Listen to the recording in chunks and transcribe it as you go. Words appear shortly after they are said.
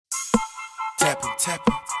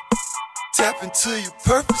tapping. Tap into your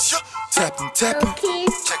purpose. Tapping. Check it.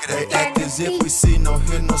 They act as if we see, no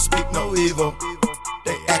hear, no speak, no evil.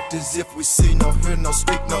 They act as if we see, no hear, no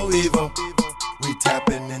speak, no evil. We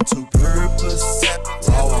tapping into purpose.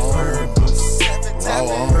 Raw purpose.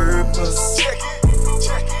 Raw purpose.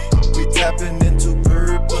 We tapping into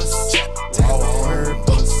purpose. Raw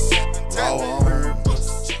purpose. Raw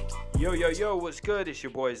purpose. Yo, what's good? It's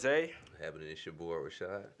your boy Zay. It's your boy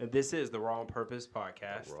Rashad. And this is the Raw on Purpose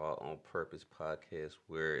podcast. The Raw on Purpose podcast,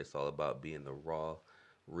 where it's all about being the raw,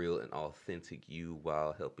 real, and authentic you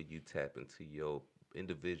while helping you tap into your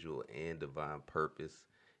individual and divine purpose.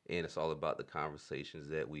 And it's all about the conversations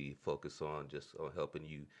that we focus on, just on helping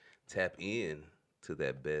you tap in to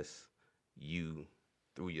that best you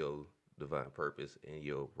through your divine purpose and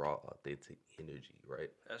your raw, authentic energy,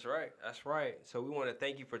 right? That's right. So we want to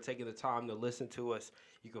thank you for taking the time to listen to us.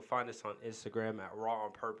 You can find us on Instagram at Raw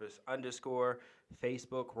on Purpose _,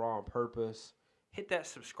 Facebook Raw on Purpose. Hit that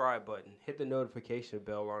subscribe button. Hit the notification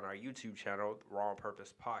bell on our YouTube channel, Raw on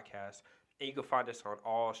Purpose Podcast. And you can find us on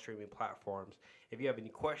all streaming platforms. If you have any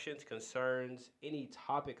questions, concerns, any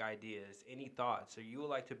topic ideas, any thoughts, or you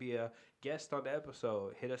would like to be a guest on the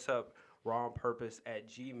episode, hit us up,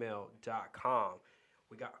 rawonpurpose@gmail.com.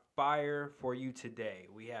 We got fire for you today.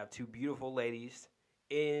 We have two beautiful ladies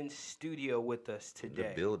in studio with us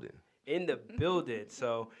today. In the building.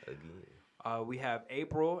 So again, we have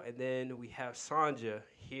April, and then we have Sanja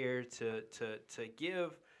here to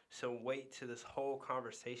give some weight to this whole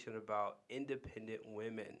conversation about independent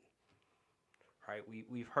women. Right?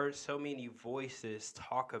 We've heard so many voices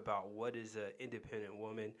talk about what is an independent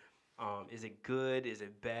woman. Is it good? Is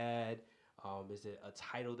it bad? Is it a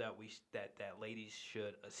title that that ladies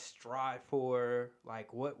should strive for?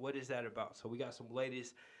 Like, what is that about? So we got some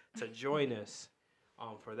ladies to join us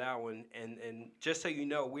for that one. And just so you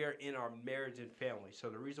know, we are in our marriage and family. So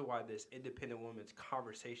the reason why this independent woman's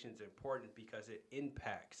conversation is important because it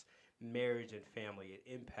impacts marriage and family. It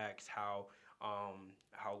impacts how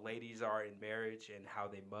ladies are in marriage and how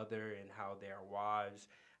they mother and how they are wives,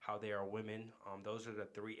 how they are women. Those are the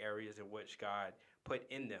three areas in which God put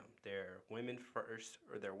in them. They're women first,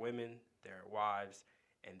 or they're women, they're wives,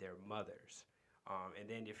 and they're mothers. And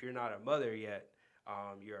then if you're not a mother yet,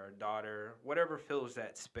 you're a daughter, whatever fills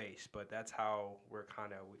that space. But that's how we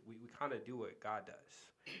kind of do what God does.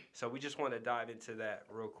 So we just want to dive into that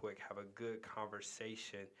real quick, have a good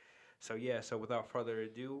conversation. So without further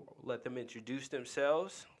ado, let them introduce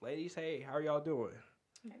themselves. Ladies, hey, how are y'all doing?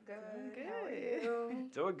 Good. How are you?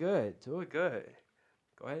 Doing good.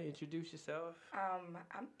 Go ahead and introduce yourself. I'm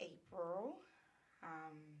April.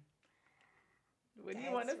 What do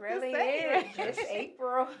you want us really to say? it. Just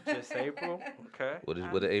April. Just April? Okay. what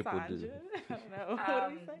did April do? I don't know. What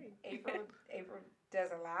do you say? April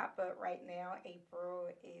does a lot, but right now April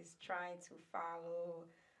is trying to follow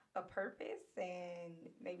a purpose and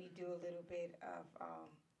maybe do a little bit of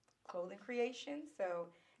clothing creation. So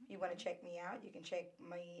if you want to check me out, you can check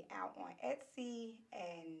me out on Etsy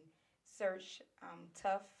and search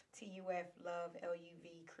Tough, TUF, Love,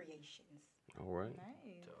 LUV Creations. All right.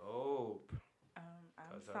 Nice. Dope.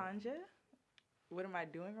 I'm Sanja. What am I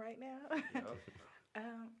doing right now? Yep.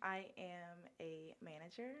 I am a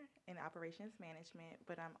manager in operations management,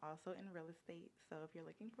 but I'm also in real estate. So if you're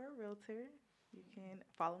looking for a realtor, you can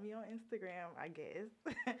follow me on Instagram, I guess.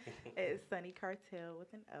 It's Sunny Cartel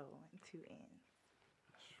with an O and 2 N's.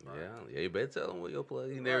 Yeah, you better tell them what your plug.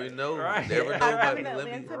 You never know. Right. You never know. I'm in the Let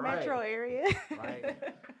me- Atlanta Right. metro area. Right.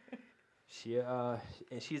 She's a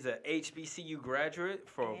HBCU graduate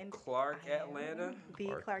from And Clark, I am Atlanta.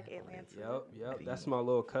 The Clark Atlanta. Yep. That's my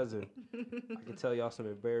little cousin. I can tell y'all some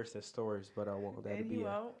embarrassing stories, but I won't. And you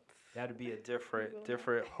won't. That'd be a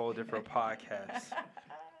whole different podcast.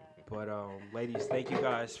 But ladies, thank you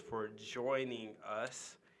guys for joining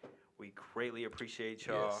us. We greatly appreciate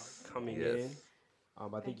y'all coming in. I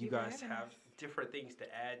think Thank you you for guys having have us. different things to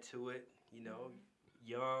add to it. You know,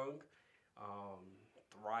 young,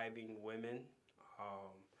 thriving women.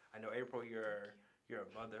 I know April, you're a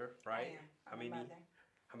mother, right? I am. I'm a mother.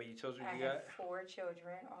 How many children I you have got? 4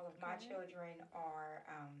 children. All of my children are,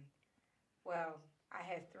 I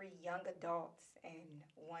have 3 young adults and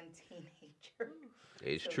 1 teenager.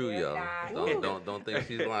 It's So true, they're y'all. not- Don't think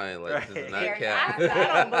she's lying. Like this is not They're cap. not-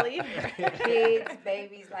 I don't believe her. Kids,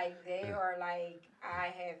 babies, like they are like, I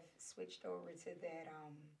have switched over to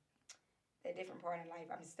that different part in life.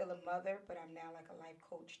 I'm still a mother, but I'm now like a life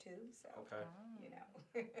coach too. So, Okay. you know.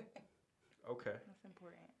 Okay. That's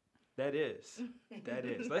important. That is.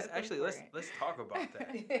 Let's talk about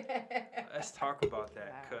that. Let's talk about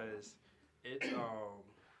that because it's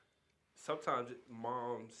sometimes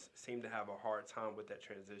moms seem to have a hard time with that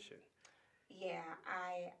transition. Yeah,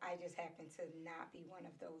 I just happen to not be one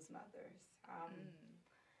of those mothers. Mm.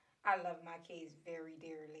 I love my kids very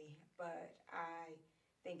dearly, but I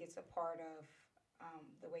think it's a part of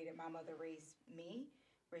the way that my mother raised me,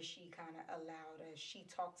 where she kind of allowed us, she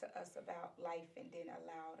talked to us about life and then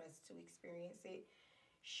allowed us to experience it.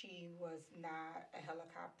 She was not a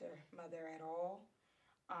helicopter mother at all,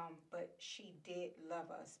 but she did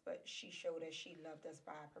love us, but she showed us she loved us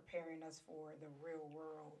by preparing us for the real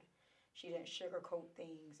world. She didn't sugarcoat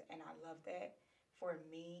things, and I love that. For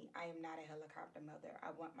me, I am not a helicopter mother.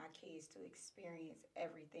 I want my kids to experience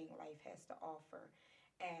everything life has to offer.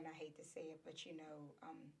 And I hate to say it, but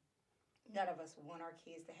none of us want our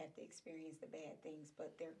kids to have to experience the bad things,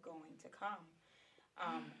 but they're going to come.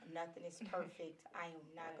 Nothing is perfect. I am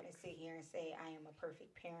not going to sit here and say I am a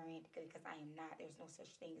perfect parent because I am not. There's no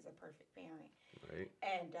such thing as a perfect parent. Right.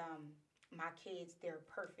 And my kids, they're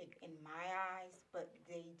perfect in my eyes, but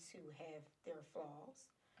they too have their flaws.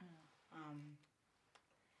 Um,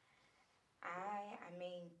 I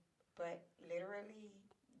mean, but literally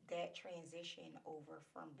that transition over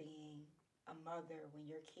from being a mother when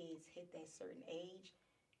your kids hit that certain age,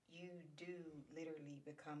 you do literally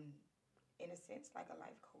become, in a sense, like a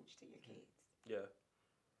life coach to your kids. Yeah.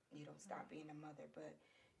 You don't stop being a mother, but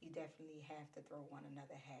you definitely have to throw one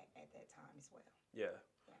another hat at that time as well. Yeah.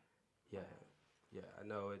 Yeah. Yeah. Yeah. I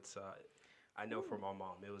know it's. I know for my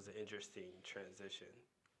mom, it was an interesting transition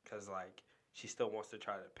because like she still wants to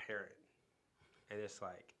try to parent, and it's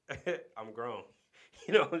like I'm grown.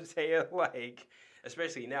 You know what I'm saying? Like,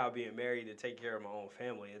 especially now being married to take care of my own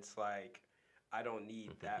family, it's like I don't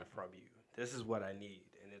need that from you. This is what I need,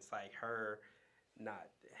 and it's like her not,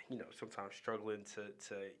 sometimes struggling to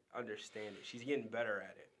understand it. She's getting better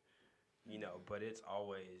at it, but it's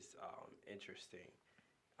always interesting,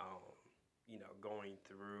 going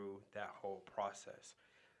through that whole process.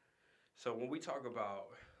 So when we talk about,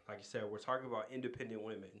 like you said, we're talking about independent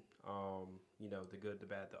women, the good, the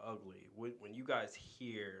bad, the ugly. When you guys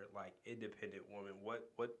hear like independent woman,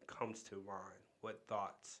 what comes to mind? What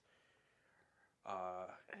thoughts?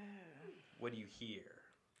 What do you hear?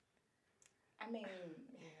 I mean,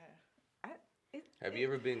 Yeah. Have you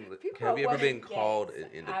ever been? People Have you ever well, been yes, called an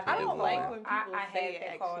I've independent I don't woman? like when people I say have it,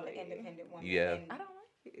 been called an actually. independent woman. Yeah. And I don't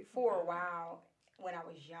like it. for a while, when I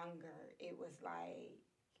was younger, it was like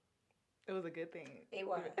It was a good thing. it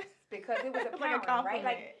was because it was It was like a empowering, right? compliment.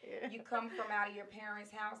 Like Yeah. you come from out of your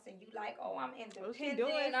parents' house and you like, oh, I'm Oh, she independent.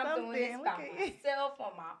 doing I'm doing this something. by Look at you. myself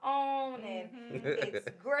on my own, and Mhm. it's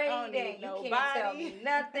great. don't need And you can't tell me nobody.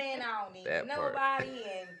 nothing. I don't need That part. nobody,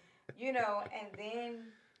 and and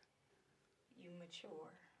then you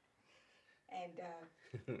mature, and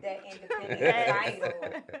that independent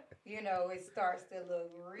title, it starts to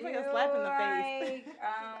look It's real like a slap in the face.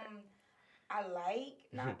 like, I like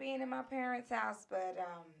not being in my parents' house, but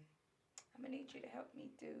I'm gonna need you to help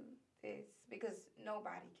me do this because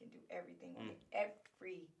nobody can do everything.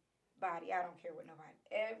 Everybody, I don't care what nobody,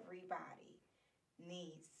 everybody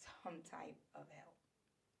needs some type of help.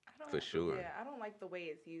 I don't, For sure. Yeah, I don't like the way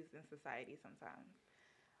it's used in society sometimes.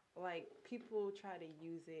 Like, people try to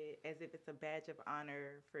use it as if it's a badge of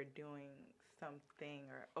honor for doing something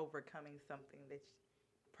or overcoming something that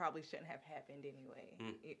probably shouldn't have happened anyway,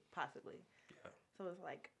 possibly. Yeah. So it's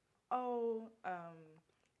like, oh,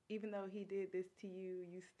 even though he did this to you,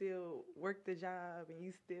 you still worked the job and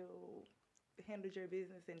you still handled your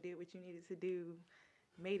business and did what you needed to do,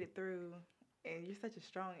 made it through, and you're such a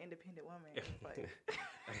strong, independent woman. It's like,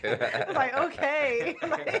 it's like okay,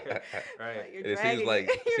 like, Right. like you're And it dragging seems like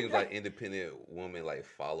you're seems like independent woman like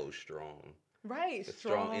follows strong. right, a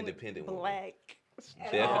strong, independent woman. black,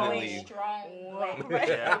 And Definitely. always strong, black, Right.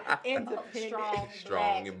 Yeah. independent.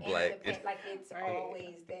 Strong and black. independent, like it's Right.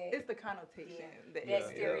 always that. It's the connotation that That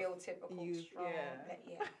it- stereotypical You- strong. yeah.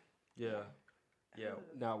 Yeah. Yeah. Yeah.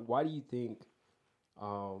 Now, why do you think?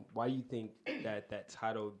 Why do you think that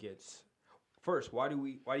title gets? First, why do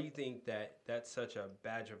you think that that's such a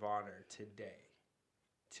badge of honor today?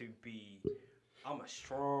 To be, I'm a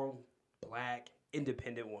strong, black,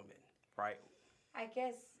 independent woman, right? I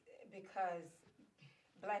guess because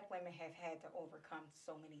black women have had to overcome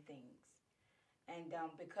so many things. And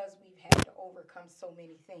because we've had to overcome so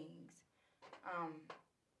many things,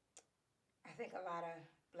 I think a lot of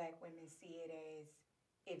black women see it as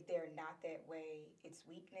if they're not that way, it's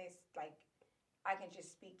weakness. Like, I can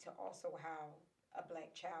just speak to also how a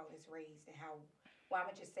black child is raised and how, well, I'm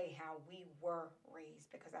going to just say how we were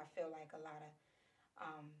raised because I feel like a lot of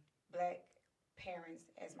black parents,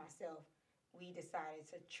 as myself, we decided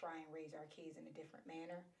to try and raise our kids in a different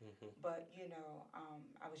manner. Mm-hmm. But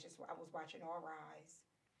I was watching All Rise,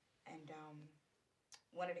 and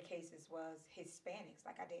one of the cases was Hispanics.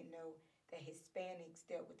 Like I didn't know that Hispanics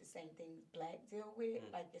dealt with the same things Black deal with,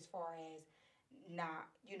 like as far as not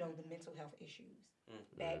the mental health issues.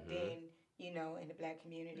 Back then, in the Black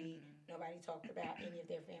community, nobody talked about any of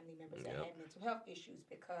their family members that had mental health issues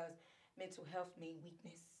because mental health mean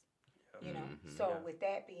weakness. So with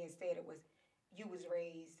that being said, it was you was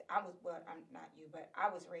raised. I'm not you, but I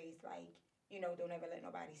was raised like don't ever let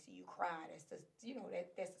nobody see you cry. That's just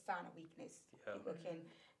that's a sign of weakness. People can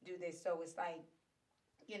do this, so it's like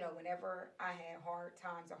whenever I had hard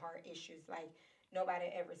times or hard issues, like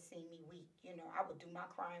nobody ever seen me weak. I would do my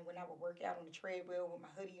crying when I would work out on the treadmill with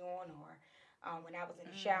my hoodie on, or when I was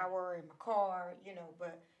in the shower in my car.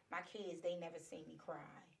 But my kids, they never seen me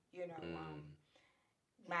cry.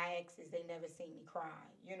 My exes, they never seen me cry.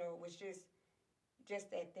 It was just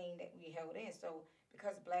that thing that we held in. So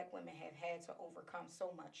because Black women have had to overcome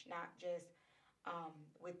so much, not just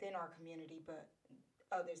within our community, but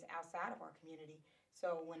others outside of our community.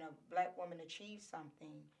 So when a Black woman achieves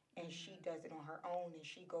something and she does it on her own and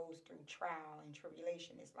she goes through trial and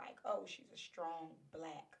tribulation, it's like, oh, she's a strong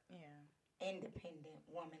Black, independent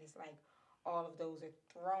woman. It's like all of those are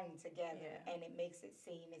thrown together, and it makes it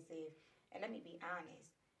seem as if, and let me be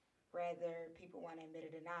honest, whether people want to admit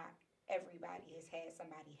it or not, everybody has had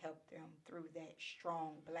somebody help them through that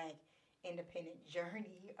strong Black independent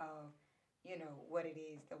journey of what it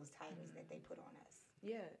is, those titles that they put on us.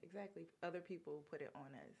 Yeah, exactly. Other people put it on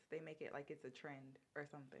us. They make it like it's a trend or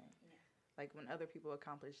something. Yeah. Like when other people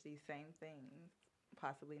accomplish these same things,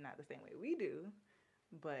 possibly not the same way we do,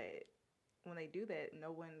 but when they do that,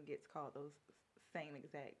 no one gets called those same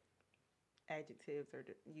exact adjectives or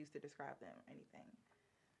used to describe them or anything.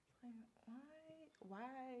 Like,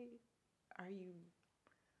 why are you,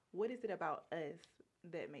 what is it about us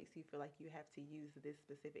that makes you feel like you have to use this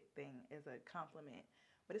specific thing as a compliment?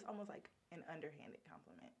 But it's almost like an underhanded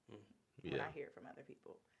compliment when I hear it from other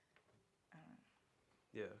people.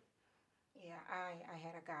 Yeah. Yeah, I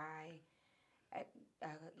had a guy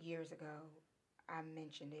years ago. I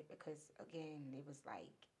mentioned it because, again, it was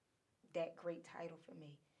like that great title for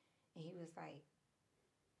me. And he was like,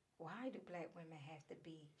 why do Black women have to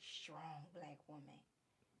be strong Black women?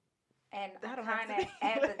 And kind of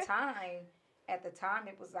at the time,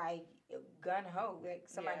 it was like gun-ho. Like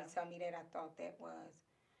somebody tell me that, I thought that was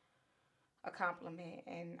a compliment,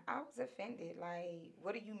 and I was offended. Like,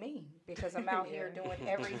 what do you mean? Because I'm out here doing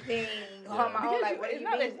everything on my own. Like, what do you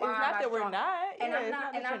mean? It's not that we're not. And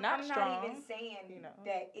I'm not even saying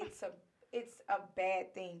that it's a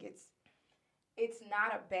bad thing. It's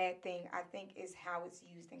not a bad thing. I think it's how it's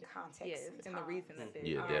used in context. Yes, and the reason that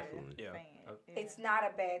they're definitely. It's not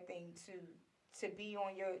a bad thing to be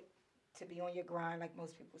on your grind, like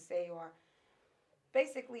most people say, or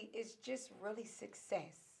basically it's just really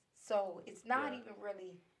success. So it's not even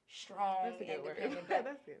really strong, independent,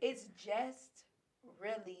 but it's just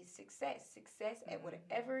really success. Success at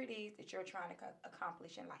whatever it is that you're trying to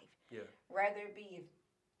accomplish in life. Yeah. Rather it be if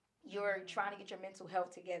you're trying to get your mental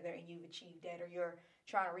health together and you've achieved that, or you're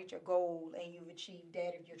trying to reach a goal and you've achieved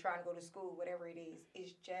that, if you're trying to go to school, whatever it is,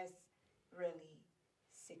 it's just really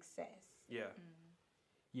success. Yeah.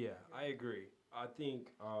 Yeah, I agree. I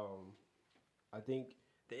think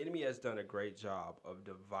the enemy has done a great job of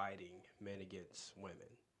dividing men against women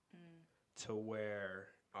to where,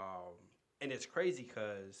 and it's crazy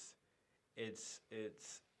because it's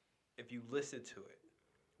if you listen to it,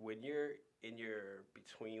 when you're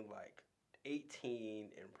between like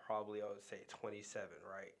 18 and probably I would say 27,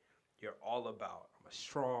 right? You're all about, I'm a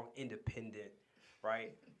strong, independent,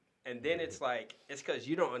 right? And then it's like, it's because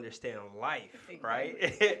you don't understand life, right?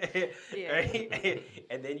 Right?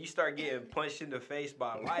 And then you start getting punched in the face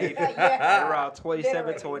by life at around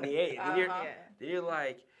 27, 28. And then you're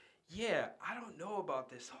like, yeah, I don't know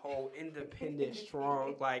about this whole independent,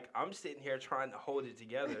 strong, like I'm sitting here trying to hold it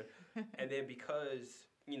together. And then because,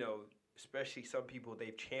 especially some people,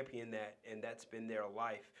 they've championed that and that's been their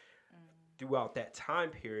life throughout that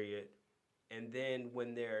time period. And then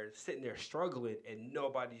when they're sitting there struggling and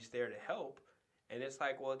nobody's there to help, and it's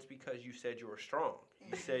like, well, it's because you said you were strong.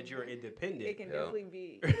 You said you were independent. It can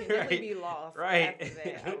definitely be lost. Right. After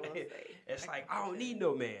that, I will say. It's like, I don't need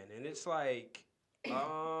no man. And it's like,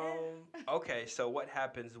 okay, so what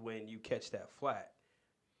happens when you catch that flat?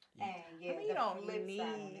 And you don't need side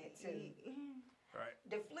on it too. Right.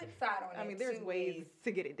 The flip side on it, there's ways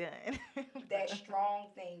to get it done. That strong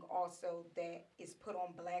thing also that is put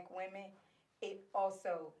on Black women, it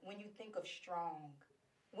also, when you think of strong,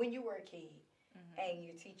 when you were a kid, and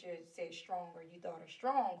your teacher said strong or you thought of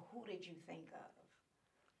strong, who did you think of?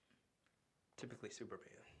 Typically Superman.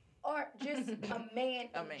 Or just a man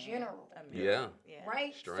in general. Yeah.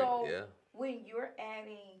 Right? Strength, so yeah. when you're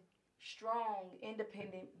adding strong,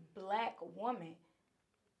 independent black woman,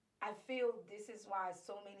 I feel this is why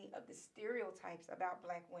so many of the stereotypes about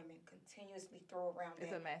black women continuously throw around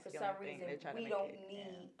It's that. a masculine For some thing. reason, They're trying to we make don't it,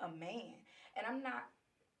 need a man. And I'm not,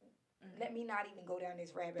 let me not even go down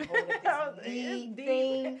this rabbit hole of this need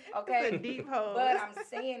thing, okay? It's a deep hole. But I'm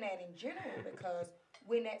saying that in general because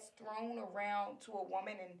when that's thrown around to a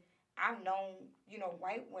woman, and I've known,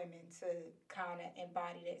 white women to kind of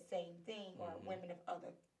embody that same thing, or women of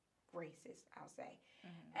other races, I'll say.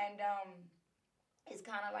 And it's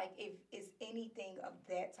kind of like if it's anything of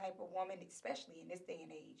that type of woman, especially in this day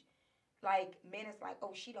and age, like men is like,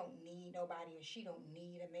 oh, she don't need nobody, or she don't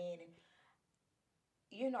need a man.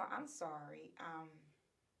 And I'm sorry.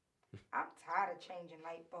 I'm tired of changing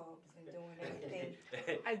light bulbs and doing everything.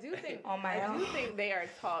 I do think on my own. I do think they are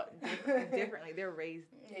taught differently. They're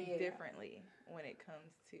raised differently when it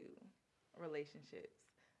comes to relationships.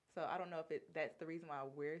 So I don't know if that's the reason why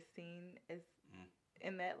we're seen as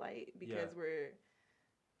in that light, because we're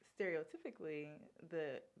stereotypically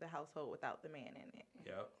the household without the man in it.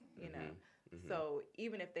 Yep. So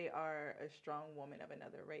even if they are a strong woman of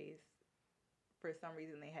another race, for some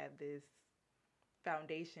reason they have this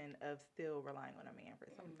foundation of still relying on a man for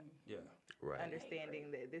something. Yeah. Right.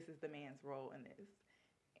 Understanding that this is the man's role in this.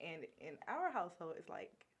 And in our household, it's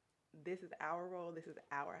like, this is our role, this is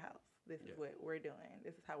our house. This is what we're doing.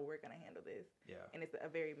 This is how we're going to handle this. Yeah. And it's a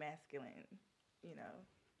very masculine,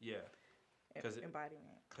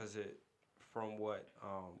 embodiment. Because from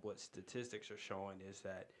what statistics are showing is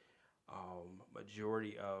that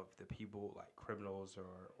majority of the people, like criminals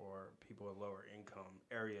or people in lower income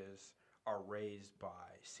areas, are raised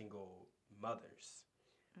by single mothers,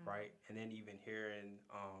 right? And then even here in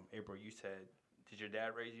April, you said, did your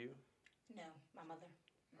dad raise you? No, my mother.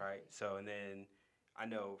 Right. So, and then I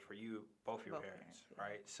know for you, both your parents,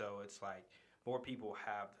 right? So it's like more people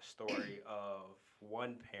have the story of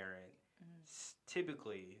one parent,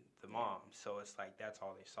 typically the mom. So it's like that's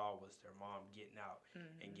all they saw was their mom getting out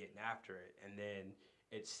and getting after it. And then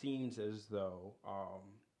it seems as though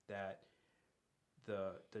that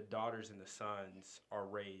the daughters and the sons are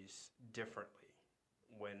raised differently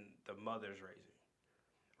when the mother's raising,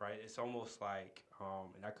 right? It's almost like,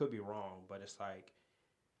 and I could be wrong, but it's like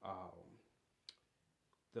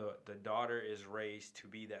the daughter is raised to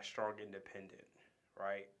be that strong, independent,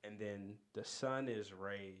 right? And then the son is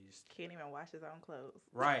raised, can't even wash his own clothes.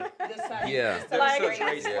 Right. The son, Yeah. the The son's son's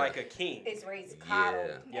raised like a king. It's raised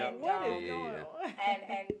coddled. Yeah. And, What is going on?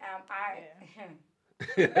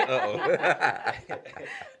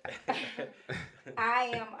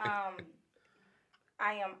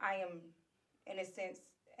 I am in a sense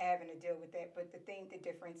having to deal with that, but the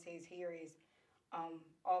difference is here is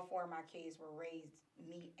all four of my kids were raised,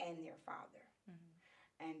 me and their father.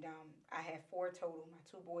 And I have four total. My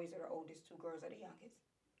two boys are the oldest, two girls are the youngest.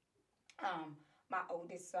 My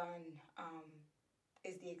oldest son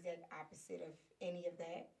is the exact opposite of any of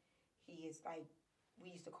that. He is like, we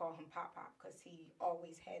used to call him Pop Pop because he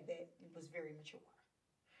always had that, was very mature.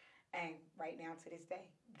 And right now to this day,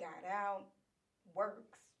 got out,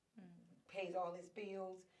 works, pays all his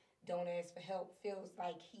bills, don't ask for help, feels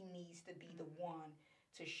like he needs to be the one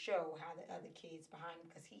to show how the other kids behind him,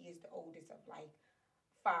 because he is the oldest of like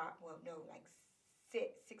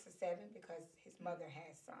six or seven, because his mother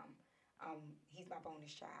has some. He's my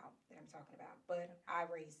bonus child that I'm talking about, but I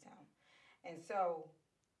raised him. And so,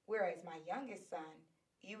 whereas my youngest son,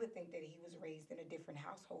 you would think that he was raised in a different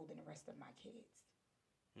household than the rest of my kids.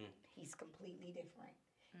 He's completely different.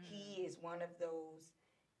 He is one of those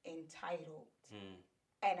entitled,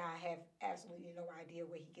 and I have absolutely no idea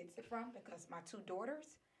where he gets it from, because my two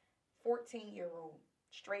daughters, 14-year-old,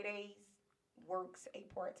 straight A's, works a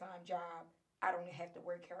part-time job. I don't have to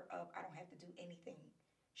work her up. I don't have to do anything.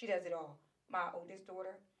 She does it all. My oldest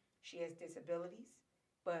daughter, she has disabilities,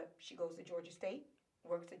 but she goes to Georgia State,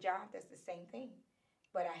 works a job that's the same thing.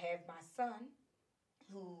 But I have my son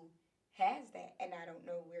who has that, and I don't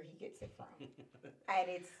know where he gets it from. And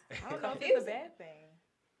it's I don't know if it's a bad thing.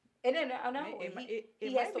 And then no,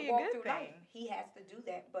 he has to walk through life. Thing. He has to do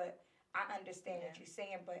that, but I understand what you're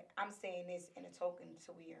saying. But I'm saying this in a token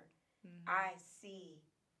to where I see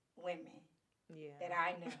women that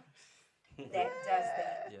I know that does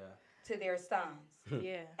that to their sons.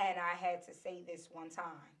 And I had to say this one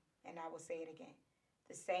time, and I will say it again.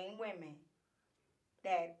 The same women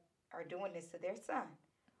that are doing this to their son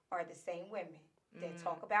are the same women that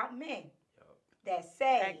talk about men that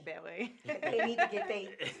say Act that way. they need to get they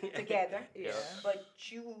together, Yeah. but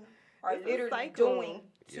you are It's a literally cycle. doing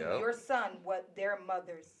to Yep. your son what their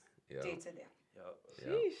mothers Yep. did to them. Yup. Yep.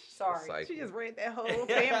 Sheesh. Sorry. Cycle. She just read that whole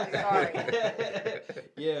family. Sorry.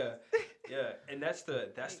 Yeah, yeah, and that's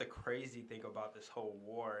the crazy thing about this whole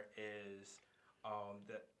war is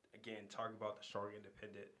that again talking about the strong,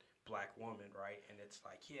 independent black woman, right? And it's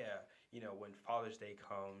like, yeah, when Father's Day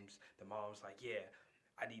comes, the mom's like, yeah,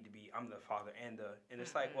 I'm the father and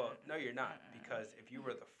it's like, well, no, you're not, because if you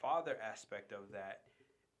were the father aspect of that,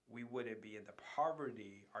 we wouldn't be in the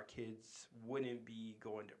poverty. Our kids wouldn't be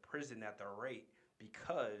going to prison at the rate,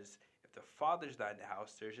 because if the father's not in the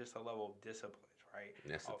house, there's just a level of discipline, right?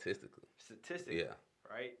 And that's statistically. Statistically, Yeah.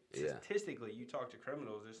 right? Yeah. Statistically, you talk to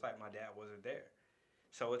criminals, it's like my dad wasn't there.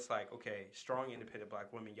 So it's like, okay, strong, independent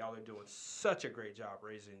black women, y'all are doing such a great job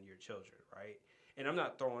raising your children, right? And I'm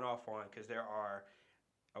not throwing off on, because there are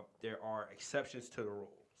exceptions to the rules,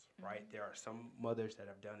 right? There are some mothers that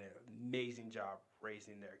have done an amazing job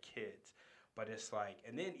raising their kids, but it's like,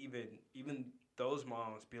 and then even those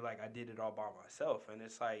moms be like, I did it all by myself, and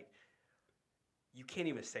it's like, you can't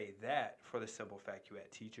even say that for the simple fact you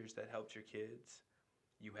had teachers that helped your kids.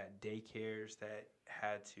 You had daycares that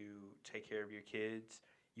had to take care of your kids.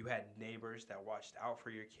 You had neighbors that watched out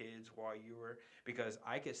for your kids while you were, because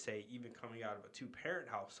I could say, even coming out of a 2-parent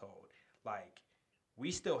household, like,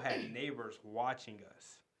 we still had neighbors watching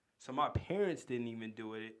us. So my parents didn't even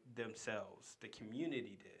do it themselves. The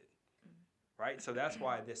community did, right? So that's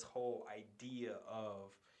why this whole idea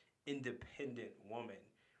of independent woman,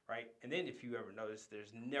 right? And then if you ever notice,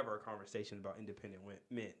 there's never a conversation about independent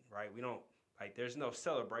men, right? We don't, like, there's no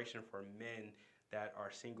celebration for men that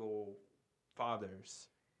are single fathers.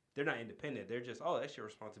 They're not independent. They're just, oh, that's your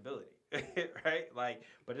responsibility, right? Like,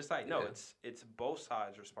 but it's like, no, Yeah. it's both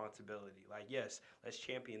sides' responsibility. Like, yes, let's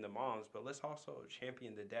champion the moms, but let's also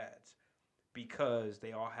champion the dads, because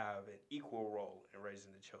they all have an equal role in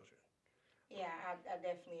raising the children. Yeah, I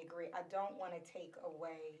definitely agree. I don't want to take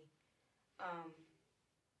away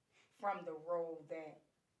from the role that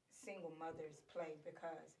single mothers play,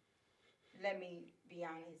 because let me be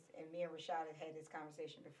honest, and me and Rashad have had this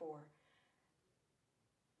conversation before.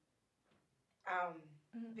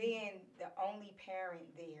 Being the only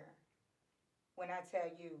parent there, when I tell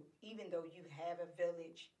you, even though you have a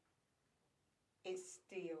village, it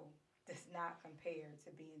still does not compare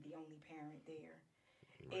to being the only parent there.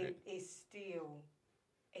 Right. It is still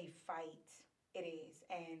a fight. It is.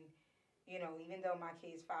 And, even though my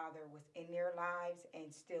kid's father was in their lives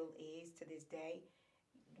and still is to this day,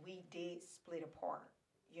 we did split apart,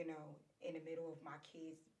 in the middle of my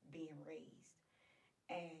kids being raised.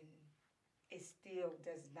 And it still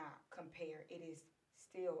does not compare. It is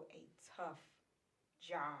still a tough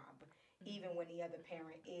job, even when the other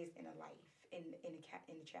parent is in a life, in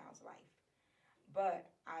the child's life.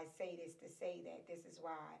 But I say this to say that this is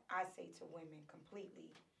why I say to women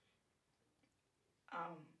completely,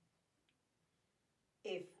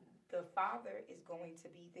 if the father is going to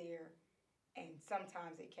be there, and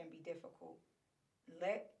sometimes it can be difficult,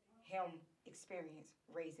 let him experience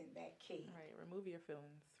raising that kid. Right. Remove your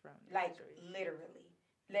feelings from the Like, situation. literally.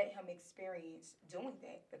 Let him experience doing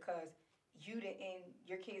that, because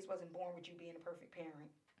your kids wasn't born with you being a perfect parent,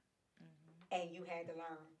 and you had to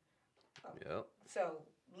learn. Yep. So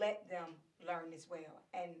let them learn as well.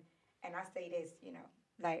 And I say this,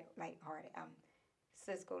 like hard.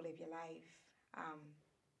 Cisco, live your life.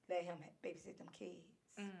 Let him babysit them kids.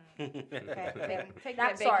 Okay? Let him, Take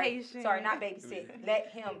not, that sorry, vacation. sorry, not babysit. Let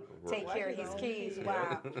him take Watch care of his his own kids kids.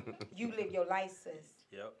 while you live your life, sis.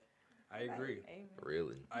 Yep, I agree. Amen.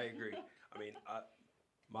 Really. I agree. I mean,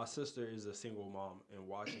 my sister is a single mom, and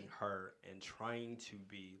watching her and trying to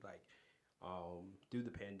be like, through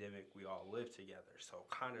the pandemic, we all lived together. So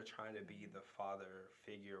kind of trying to be the father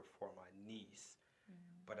figure for my niece.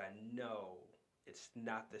 But I know it's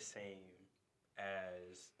not the same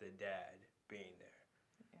as the dad being there,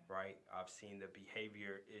 right? I've seen the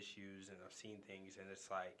behavior issues, and I've seen things, and it's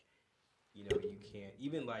like, you can't,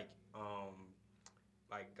 even like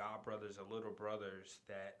god brothers or little brothers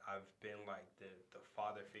that I've been like the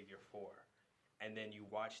father figure for, and then you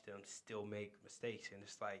watch them still make mistakes, and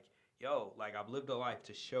it's like, yo, like, I've lived a life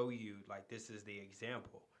to show you, like, this is the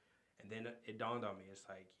example. And then it dawned on me, it's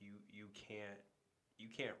like, you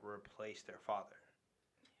can't replace their father,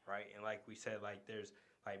 right? And like we said, like, there's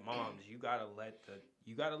like moms, you gotta let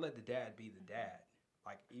the dad be the dad.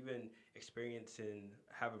 Like, even experiencing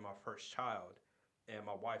having my first child, and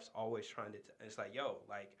my wife's always trying to it's like, yo,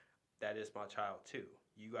 like, that is my child too.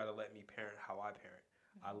 You gotta let me parent how I parent.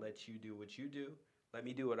 I let you do what you do, let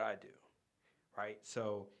me do what I do, right?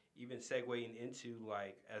 So even segueing into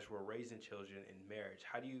like as we're raising children in marriage,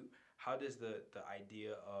 how does the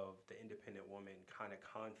idea of the independent woman kind of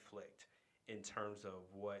conflict in terms of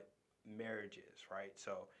what marriage is, right?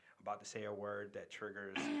 So I'm about to say a word that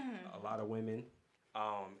triggers a lot of women.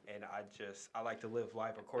 And I like to live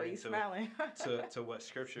life according to what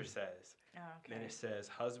Scripture says. Oh, okay. And it says,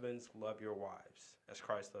 husbands, love your wives as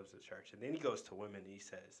Christ loves the church. And then he goes to women and he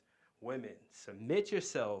says, women, submit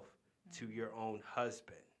yourself to your own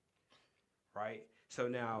husband. Right? So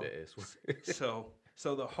now,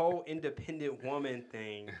 so the whole independent woman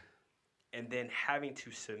thing and then having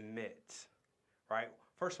to submit, right?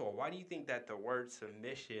 First of all, why do you think that the word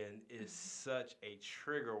submission is such a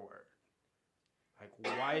trigger word?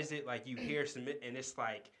 Like, why is it like you hear submit and it's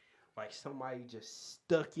like somebody just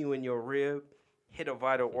stuck you in your rib, hit a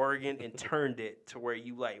vital organ, and turned it to where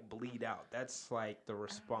you like bleed out? That's like the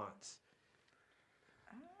response.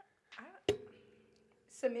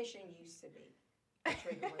 Submission used to be a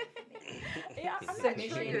trigger word for me. Yeah, I'm not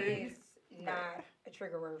Submission triggered. is not a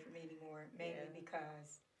trigger word for me anymore, mainly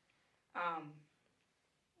because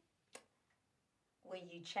when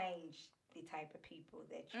you change the type of people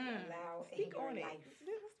that you allow in Speak your on it. life,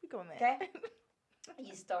 Let's speak on that. okay,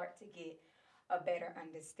 you start to get a better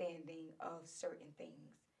understanding of certain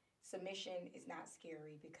things. Submission is not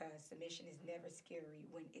scary because submission is never scary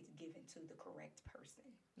when it's given to the correct person.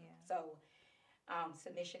 Yeah. So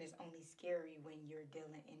submission is only scary when you're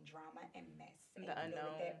dealing in drama and mess. And The you know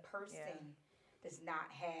unknown. that person does not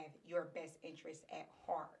have your best interest at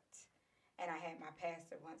heart. And I had my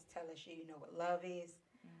pastor once tell us, you know what love is?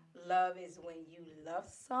 Love is when you love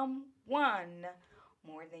someone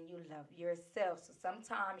more than you love yourself. So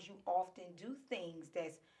sometimes you often do things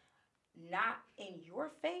that's not in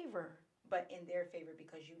your favor, but in their favor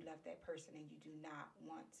because you love that person and you do not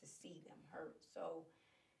want to see them hurt. So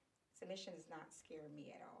submission does not scare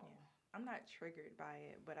me at all. Yeah. I'm not triggered by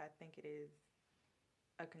it, but I think it is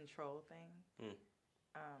a control thing.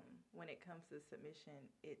 When it comes to submission,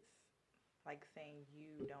 it's like saying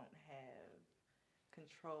you don't have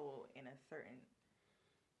control in a certain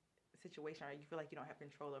situation, or you feel like you don't have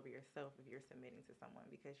control over yourself if you're submitting to someone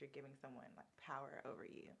because you're giving someone like power over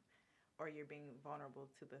you, or you're being vulnerable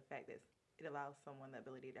to the fact that it allows someone the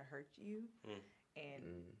ability to hurt you.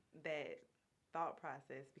 And that thought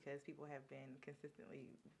process, because people have been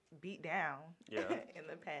consistently beat down in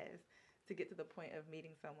the past to get to the point of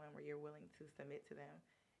meeting someone where you're willing to submit to them,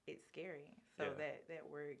 it's scary. So that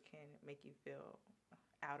word can make you feel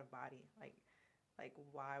out of body. Like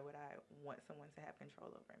why would I want someone to have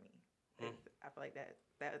control over me? I feel like that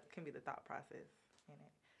can be the thought process in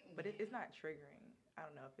it. But it's not triggering. I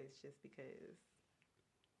don't know if it's just because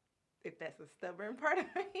if that's a stubborn part of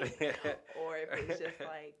me or if it's just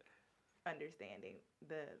like understanding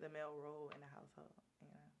the male role in the household. You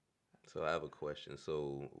know? So I have a question.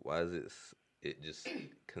 So why is it just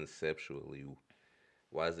conceptually,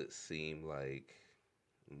 why does it seem like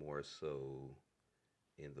more so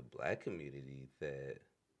in the Black community that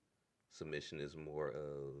submission is more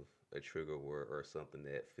of a trigger word or something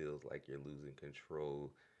that feels like you're losing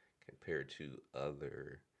control compared to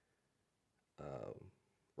other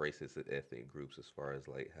racist and ethnic groups, as far as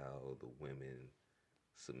like how the women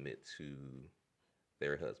submit to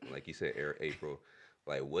their husband? Like you said, April,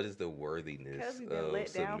 like what is the worthiness Because we've been of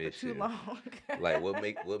let down for submission? too long. Like what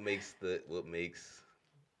makes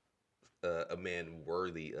a man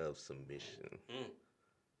worthy of submission?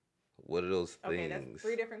 What are those Okay, things? that's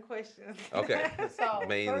 3 different questions. Okay, So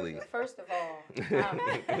mainly. first of all,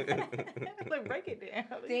 Like break it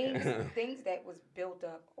down. things that was built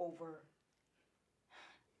up over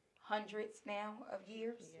hundreds now of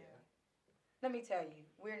years. Yeah. Let me tell you,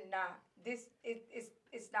 we're not.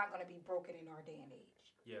 It's not going to be broken in our day and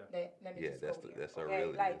age. Yeah. Let me just that's go here, that's our okay?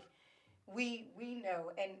 reality. Like we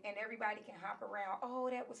know, and everybody can hop around. Oh,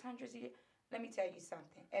 that was hundreds of years. Let me tell you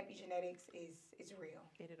something. Epigenetics is real.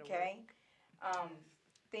 It'll Okay. work.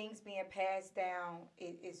 Things being passed down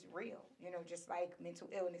is real. You know, just like mental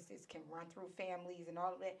illnesses can run through families and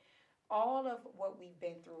all of that. All of what we've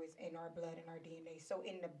been through is in our blood and our DNA. So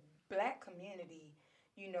in the Black community,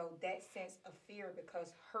 you know, that sense of fear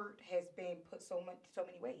because hurt has been put so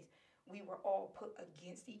many ways. We were all put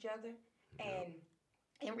against each other, and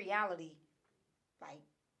in reality, like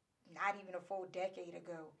not even a full decade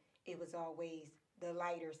ago, it was always the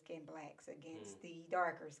lighter skinned Blacks against the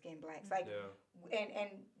darker skinned Blacks. Like, and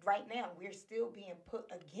right now we're still being put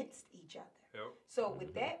against each other. Yep. So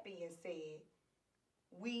with that being said,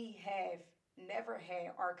 we have never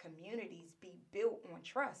had our communities be built on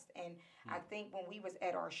trust. And I think when we was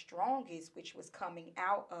at our strongest, which was coming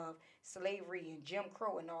out of slavery and Jim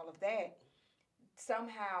Crow and all of that,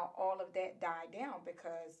 somehow all of that died down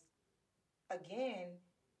because, again,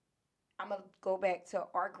 I'm going to go back to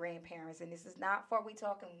our grandparents, and this is not far, we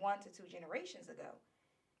talking 1 to 2 generations ago.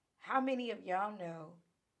 How many of y'all know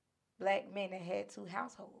black men that had 2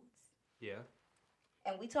 households? Yeah.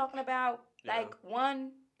 And we talking about Yeah. like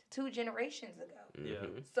 1 to 2 generations ago.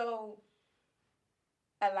 Yeah. So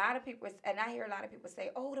a lot of people, and I hear a lot of people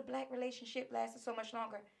say, oh, the black relationship lasted so much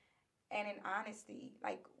longer. And in honesty,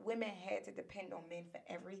 like, women had to depend on men for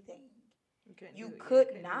everything. You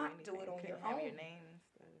could not do it on your own. Your name and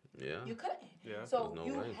stuff. Yeah. You couldn't. Yeah. So There's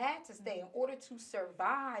no you way. had to stay in order to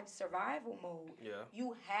survive survival mode. Yeah.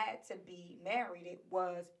 You had to be married. It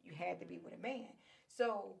was you had to be with a man.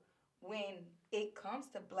 So when it comes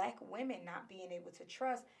to black women not being able to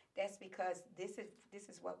trust, that's because this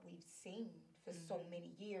is what we've seen for so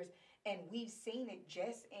many years, and we've seen it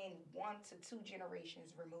just in 1 to 2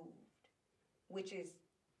 generations removed, which is,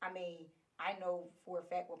 I mean, I know for a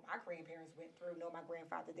fact what my grandparents went through. No, my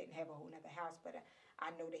grandfather didn't have a whole nother house, but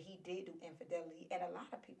I know that he did do infidelity. And a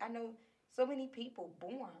lot of people, I know so many people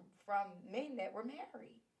born from men that were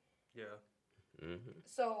married. Yeah.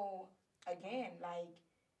 So, again, like,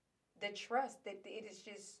 the trust, that it is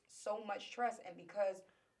just so much trust. And because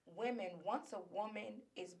women, once a woman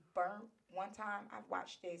is burnt, one time I've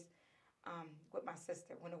watched this with my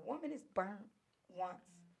sister. When a woman is burnt once,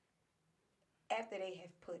 after they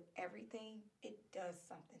have put everything, it does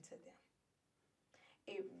something to them.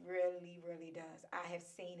 It really, really does. I have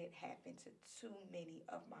seen it happen to too many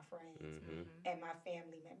of my friends and my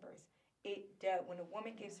family members. It does. When a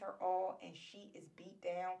woman gives her all and she is beat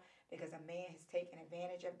down because a man has taken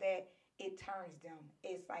advantage of that, it turns them.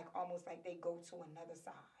 It's like almost like they go to another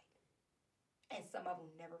side. And some of them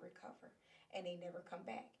never recover. And they never come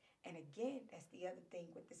back. And again, that's the other thing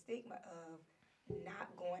with the stigma of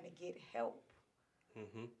not going to get help.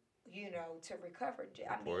 To recover.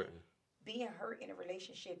 I mean, being hurt in a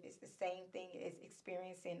relationship is the same thing as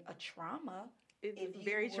experiencing a trauma. It's if you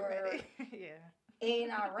very were traumatic. Yeah.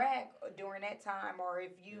 in Iraq during that time, or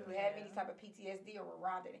if you have any type of PTSD or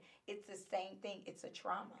around it, it's the same thing. It's a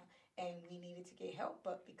trauma, and we needed to get help.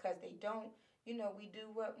 But because they don't, we do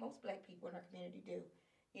what most black people in our community do.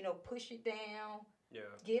 Push it down,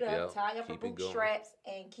 get up, tie up her bootstraps,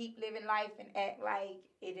 and keep living life and act like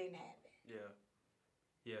it didn't happen. Yeah.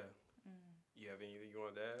 Yeah. You have anything you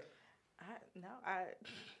want to add?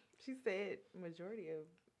 She said majority of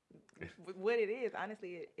what it is.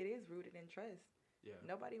 Honestly, it is rooted in trust. Yeah.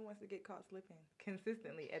 Nobody wants to get caught slipping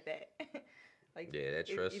consistently at that. That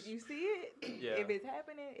trust. If you see it, if it's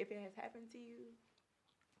happening, if it has happened to you,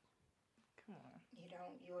 come on.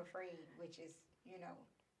 You're afraid, which is,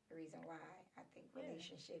 the reason why I think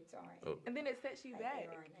relationships aren't. And then it sets you like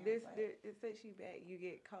back. they are now, It sets you back. You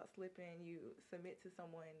get caught slipping. You submit to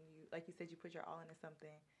someone. You, like you said, you put your all into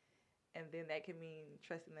something, and then that can mean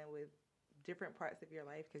trusting them with different parts of your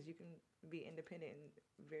life, because you can be independent in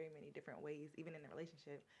very many different ways, even in a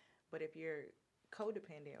relationship. But if you're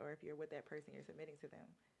codependent, or if you're with that person, you're submitting to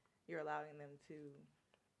them, you're allowing them to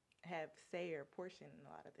have say or portion in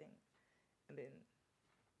a lot of things, and then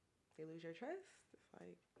they lose your trust. It's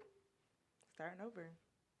like starting over.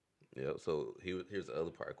 Yeah. So here's the other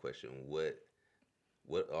part of the question: What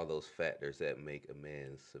are those factors that make a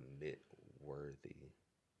man submit worthy?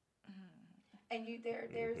 And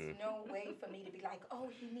there's no way for me to be like, oh,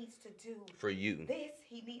 he needs to do for you this.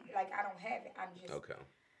 I don't have it. I'm just okay.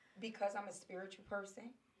 Because I'm a spiritual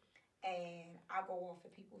person, and I go off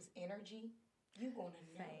of people's energy. You're gonna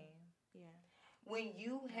know. Same. Yeah. When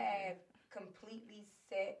you have completely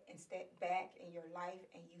set and stepped back in your life,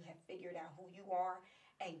 and you have figured out who you are,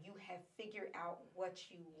 and you have figured out what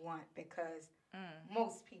you want, because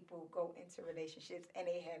most people go into relationships and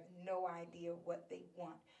they have no idea what they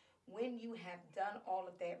want. When you have done all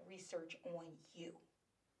of that research on you,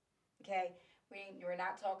 okay? We're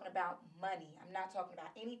not talking about money. I'm not talking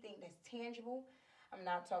about anything that's tangible. I'm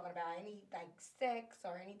not talking about any like sex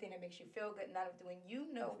or anything that makes you feel good. None of it. When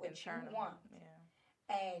you know what you want,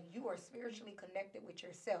 and you are spiritually connected with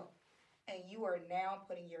yourself, and you are now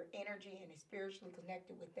putting your energy and is spiritually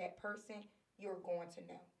connected with that person, you're going to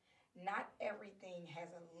know. Not everything has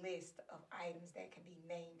a list of items that can be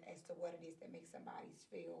named as to what it is that makes somebody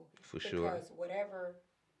feel. For sure. Because whatever,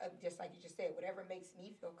 just like you just said, whatever makes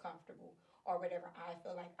me feel comfortable, or whatever I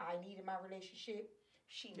feel like I need in my relationship,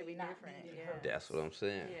 she may not need in hers. That's what I'm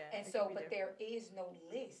saying. Yeah. And so, but there is no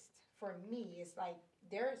list. For me, it's like,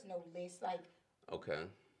 there is no list. Like, okay.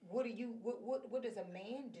 What does a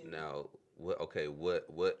man do? Now,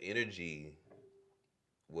 what energy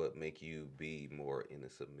would make you be more in a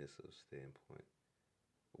submissive standpoint?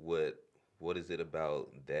 What what is it about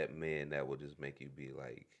that man that would just make you be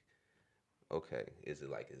like, okay, is it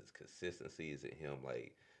like his consistency? Is it him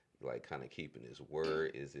like kind of keeping his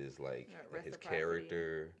word? Is his like his Reciprocity.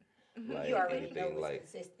 character? You Like already know anything it's like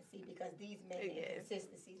consistency because these men and Yes.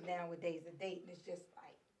 consistencies nowadays are dating is just like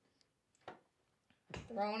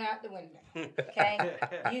thrown out the window. Okay,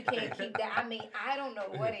 you can't keep that. I mean, I don't know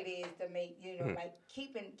what it is to make like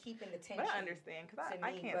keeping the tension. But I understand because to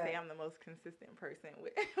I me, can't but- say I'm the most consistent person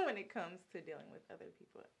when it comes to dealing with other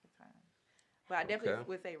people at the time. But I definitely Okay.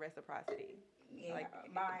 would say reciprocity. Yeah, Like,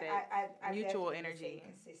 I mutual definitely would say energy.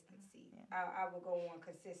 consistency. Yeah. I will go on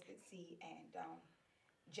consistency and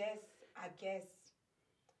just I guess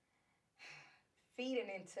feeding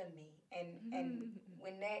into me and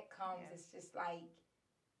when that comes, Yeah. it's just like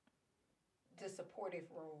the supportive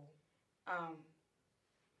role,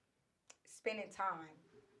 spending time.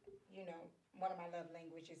 One of my love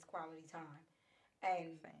languages is quality time,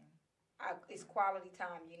 and Same. it's quality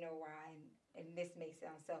time. You know why? And this may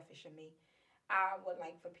sound selfish of me. I would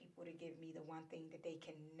like for people to give me the one thing that they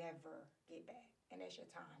can never get back, and that's your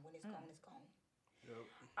time. When it's gone, it's gone. Yep.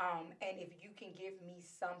 And if you can give me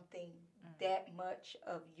something that much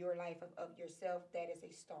of your life, of yourself, that is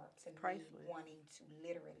a start to Priceless. me wanting to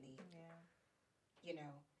literally,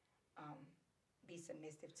 Yeah. be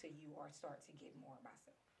submissive to you or start to give more of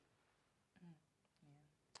myself.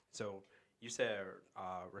 So you said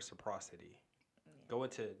reciprocity. Yeah. Go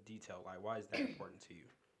into detail. Like, why is that important to you?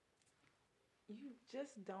 You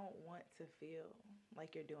just don't want to feel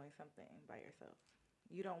like you're doing something by yourself.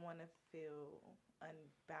 You don't want to feel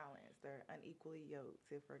unbalanced or unequally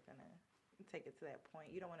yoked, if we're going to take it to that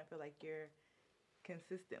point. You don't want to feel like you're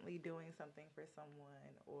consistently doing something for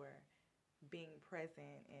someone or being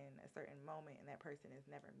present in a certain moment and that person is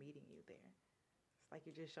never meeting you there. It's like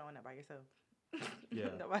you're just showing up by yourself. Yeah.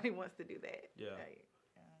 Nobody wants to do that. Yeah. Like,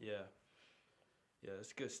 Yeah. Yeah,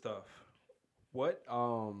 it's good stuff. What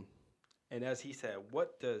and as he said,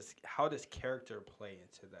 how does character play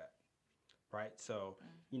into that? Right? So,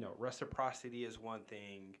 reciprocity is one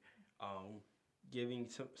thing. Giving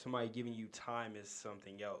somebody giving you time is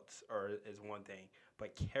something else, or is one thing.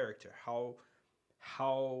 But character,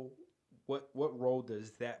 what role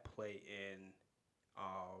does that play in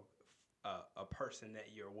a person that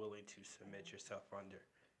you're willing to submit yourself under?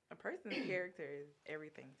 a person's character is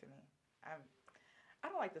everything to me. I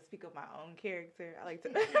don't like to speak of my own character. I like to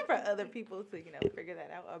for other people to figure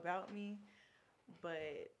that out about me.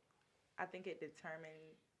 But I think it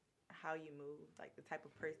determines how you move, like the type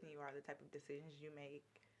of person you are, the type of decisions you make,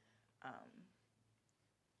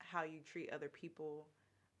 how you treat other people.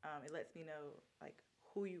 It lets me know like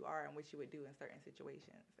who you are and what you would do in certain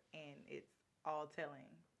situations, and it's all telling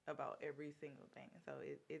about every single thing. So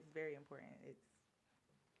it's very important. It's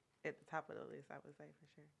at the top of the list, I would say, for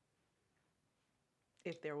sure.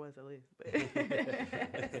 If there was a list, but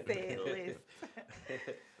said list.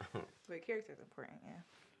 But character is important, yeah.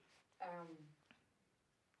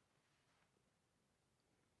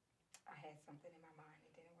 I had something in my mind,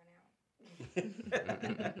 it didn't run out.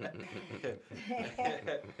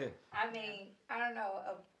 I mean, I don't know.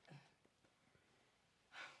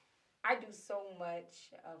 I do so much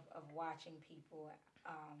of watching people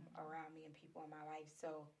around me and people in my life.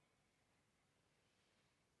 So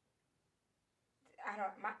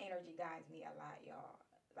my energy guides me a lot, y'all.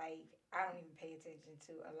 Like, I don't even pay attention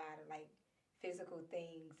to a lot of like physical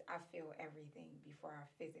things. I feel everything before I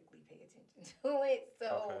physically pay attention to it.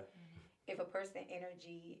 So if a person's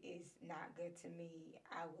energy is not good to me,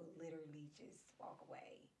 I will literally just walk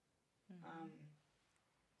away.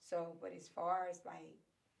 But as far as like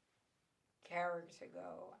character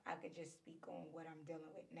go, I could just speak on what I'm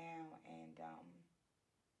dealing with now, and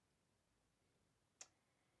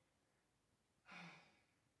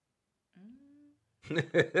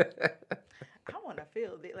I want to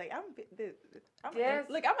feel it. Like Yes.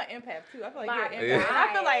 look, I'm an empath too. I feel like My you're an empath. And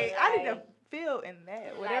I feel like I need to like- feel in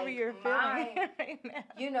that whatever like you're mine- feeling right now.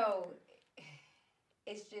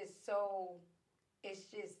 It's just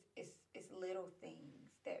it's little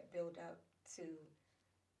things that build up to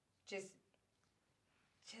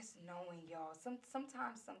just knowing, y'all.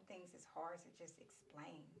 Sometimes some things is hard to just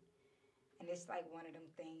explain. And it's like one of them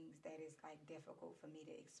things that is like difficult for me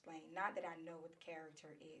to explain. Not that I know what the character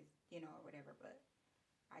is, or whatever, but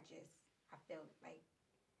I feel like,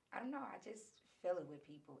 I don't know, I just feel it with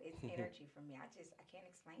people. It's energy for me. I can't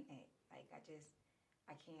explain it. Like, I can.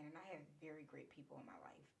 And I have very great people in my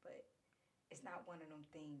life, but it's not one of them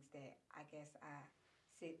things that I guess I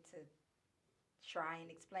sit to try and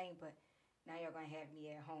explain. But Now you're gonna have me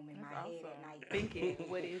at home in That's my head awesome. at night. Thinking,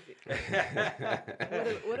 what is it?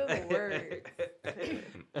 what are the words?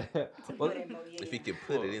 To put in more, If you can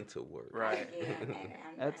put it into words. Right. Yeah,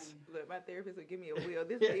 That's- Look, my therapist would give me a wheel.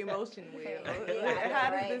 This is the emotion wheel. Yeah,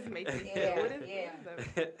 How right. does this make you Yeah, feel? What is yeah.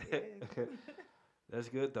 Yes. That's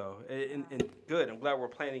good though, and good. I'm glad we're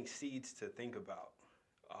planting seeds to think about,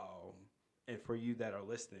 and for you that are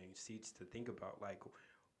listening, seeds to think about. Like,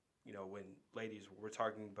 you know, when ladies, we're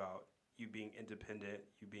talking about you being independent,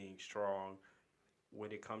 you being strong.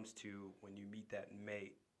 When it comes to when you meet that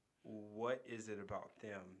mate, what is it about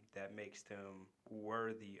them that makes them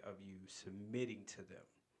worthy of you submitting to them,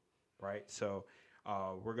 right? So,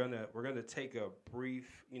 we're gonna take a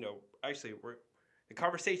brief. You know, actually, the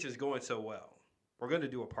conversation is going so well. We're going to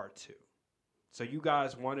do a part 2. So you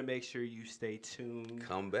guys want to make sure you stay tuned.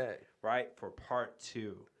 Come back. Right, for part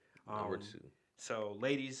 2. Number 2. So,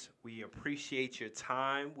 ladies, we appreciate your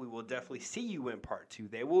time. We will definitely see you in part 2.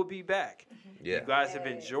 They will be back. Yeah. You guys have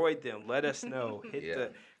enjoyed them. Let us know. Hit Yeah.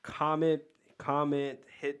 the comment,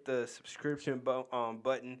 hit the subscription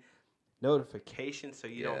button, notification so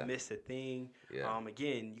you Yeah. don't miss a thing. Yeah.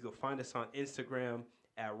 Again, you can find us on Instagram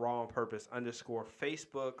at Raw on Purpose _,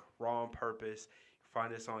 Facebook, Raw on Purpose.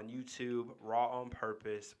 Find us on YouTube, Raw on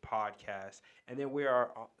Purpose Podcast. And then we are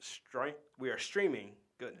streaming,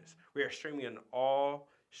 we are streaming on all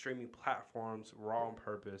streaming platforms, Raw on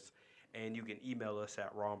Purpose. And you can email us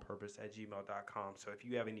at rawonpurpose@gmail.com. So if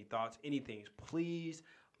you have any thoughts, anything, please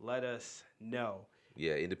let us know.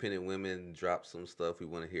 Yeah, independent women, drop some stuff. We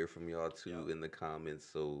want to hear from y'all too in the comments.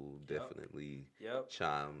 So definitely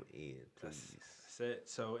chime in, please. That's it.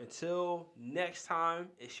 So until next time,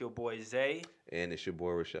 it's your boy Zay. And it's your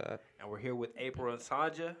boy Rashad. And we're here with April and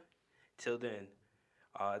Sanja. Till then,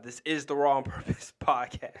 this is the Raw on Purpose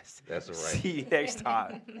Podcast. That's all right. See you next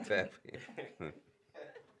time. Tap in.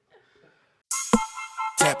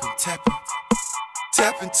 Tapping.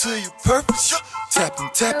 Tap into your purpose. Tapping.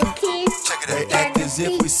 Check it. They act as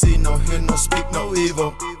if we see, no hear, no speak, no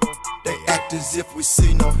evil. They act as if we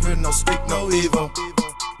see, no hear, no speak, no evil.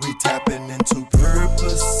 We tapping in